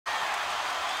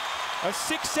A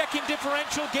 6-second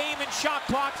differential game in shot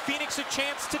clock. Phoenix a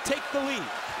chance to take the lead.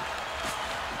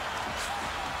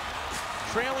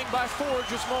 Trailing by 4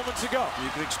 just moments ago. You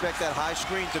can expect that high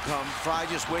screen to come. Fry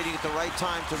just waiting at the right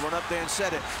time to run up there and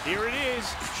set it. Here it is.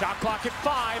 Shot clock at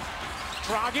 5.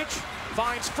 Dragic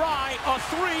finds Fry. A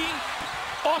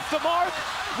 3. Off the mark.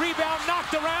 Rebound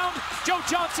knocked around. Joe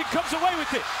Johnson comes away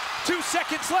with it. 2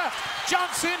 seconds left.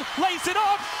 Johnson lays it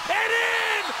up and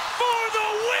in for the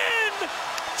win.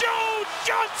 Joe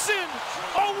Johnson,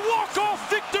 a walk-off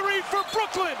victory for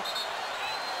Brooklyn.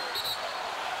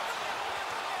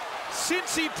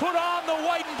 Since he put on the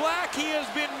white and black, he has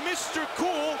been Mr.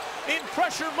 Cool in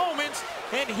pressure moments,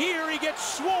 and here he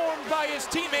gets swarmed by his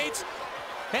teammates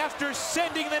after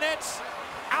sending the Nets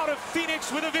out of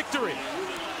Phoenix with a victory.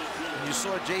 You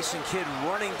saw Jason Kidd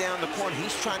running down the court.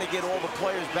 He's trying to get all the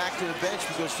players back to the bench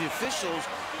because the officials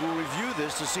will review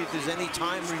this to see if there's any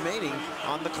time remaining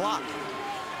on the clock.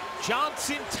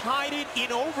 Johnson tied it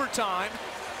in overtime,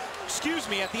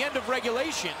 at the end of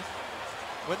regulation,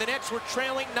 when the Nets were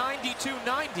trailing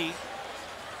 92-90.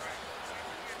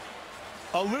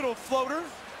 A little floater,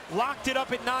 locked it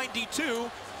up at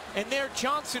 92, and there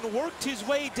Johnson worked his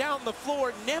way down the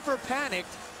floor, never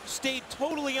panicked, stayed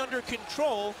totally under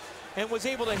control, and was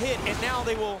able to hit. And now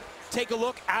they will take a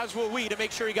look, as will we, to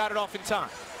make sure he got it off in time.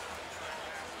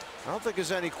 I don't think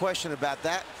there's any question about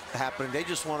that happening. They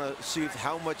just want to see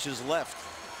how much is left.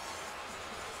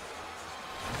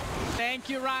 Thank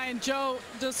you, Ryan. Joe,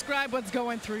 describe what's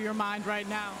going through your mind right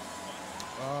now.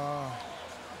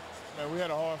 Man, we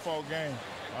had a hard-fought game.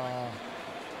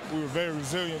 We were very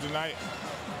resilient tonight.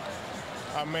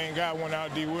 Our main guy went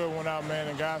out, D. Will went out, man,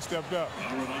 and guys stepped up.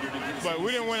 But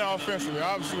we didn't win offensively.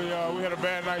 Obviously, we had a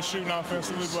bad night shooting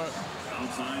offensively, but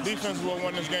defense is what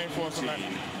won this game for us tonight.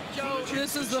 Joe,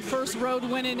 this is the first road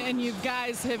winning, and you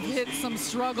guys have hit some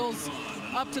struggles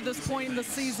up to this point in the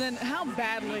season. How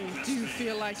badly do you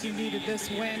feel like you needed this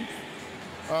win?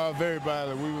 Very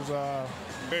badly. We was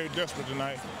very desperate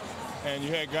tonight. And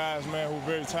you had guys, man, who were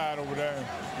very tired over there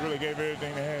and really gave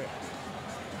everything they had.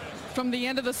 From the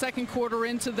end of the second quarter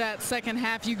into that second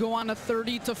half, you go on a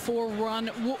 30-4 run.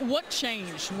 What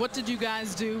changed? What did you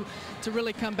guys do to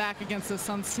really come back against the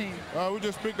Suns team? We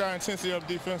just picked our intensity up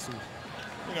defensively.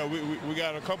 You know, we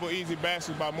got a couple easy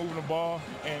baskets by moving the ball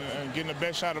and getting the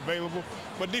best shot available.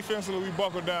 But defensively, we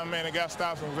buckled down, man, and got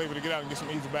stops and was able to get out and get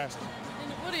some easy baskets.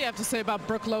 What do you have to say about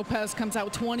Brook Lopez? Comes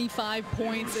out 25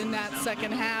 points in that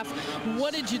second half.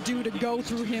 What did you do to go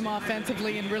through him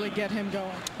offensively and really get him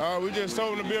going? We just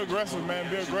told him to be aggressive, man.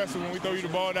 Be aggressive when we throw you the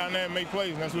ball down there and make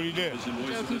plays, and that's what he did.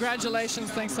 Joe,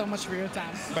 congratulations. Thanks so much for your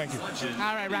time. Thank you.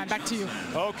 All right, Ryan, back to you.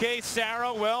 Okay,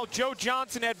 Sarah. Well, Joe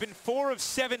Johnson had been 4 of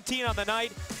 17 on the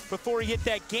night before he hit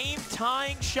that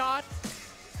game-tying shot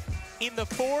in the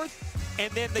 4th,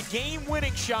 and then the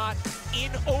game-winning shot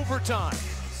in overtime.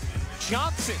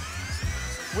 Johnson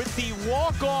with the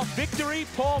walk-off victory.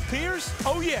 Paul Pierce,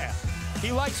 oh yeah,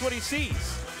 he likes what he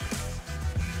sees.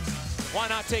 Why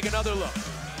not take another look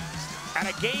at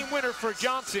a game winner for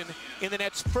Johnson in the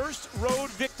Nets' first road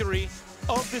victory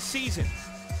of the season?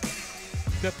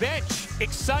 The bench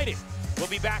excited. We'll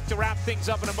be back to wrap things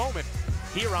up in a moment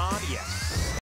here on Yes.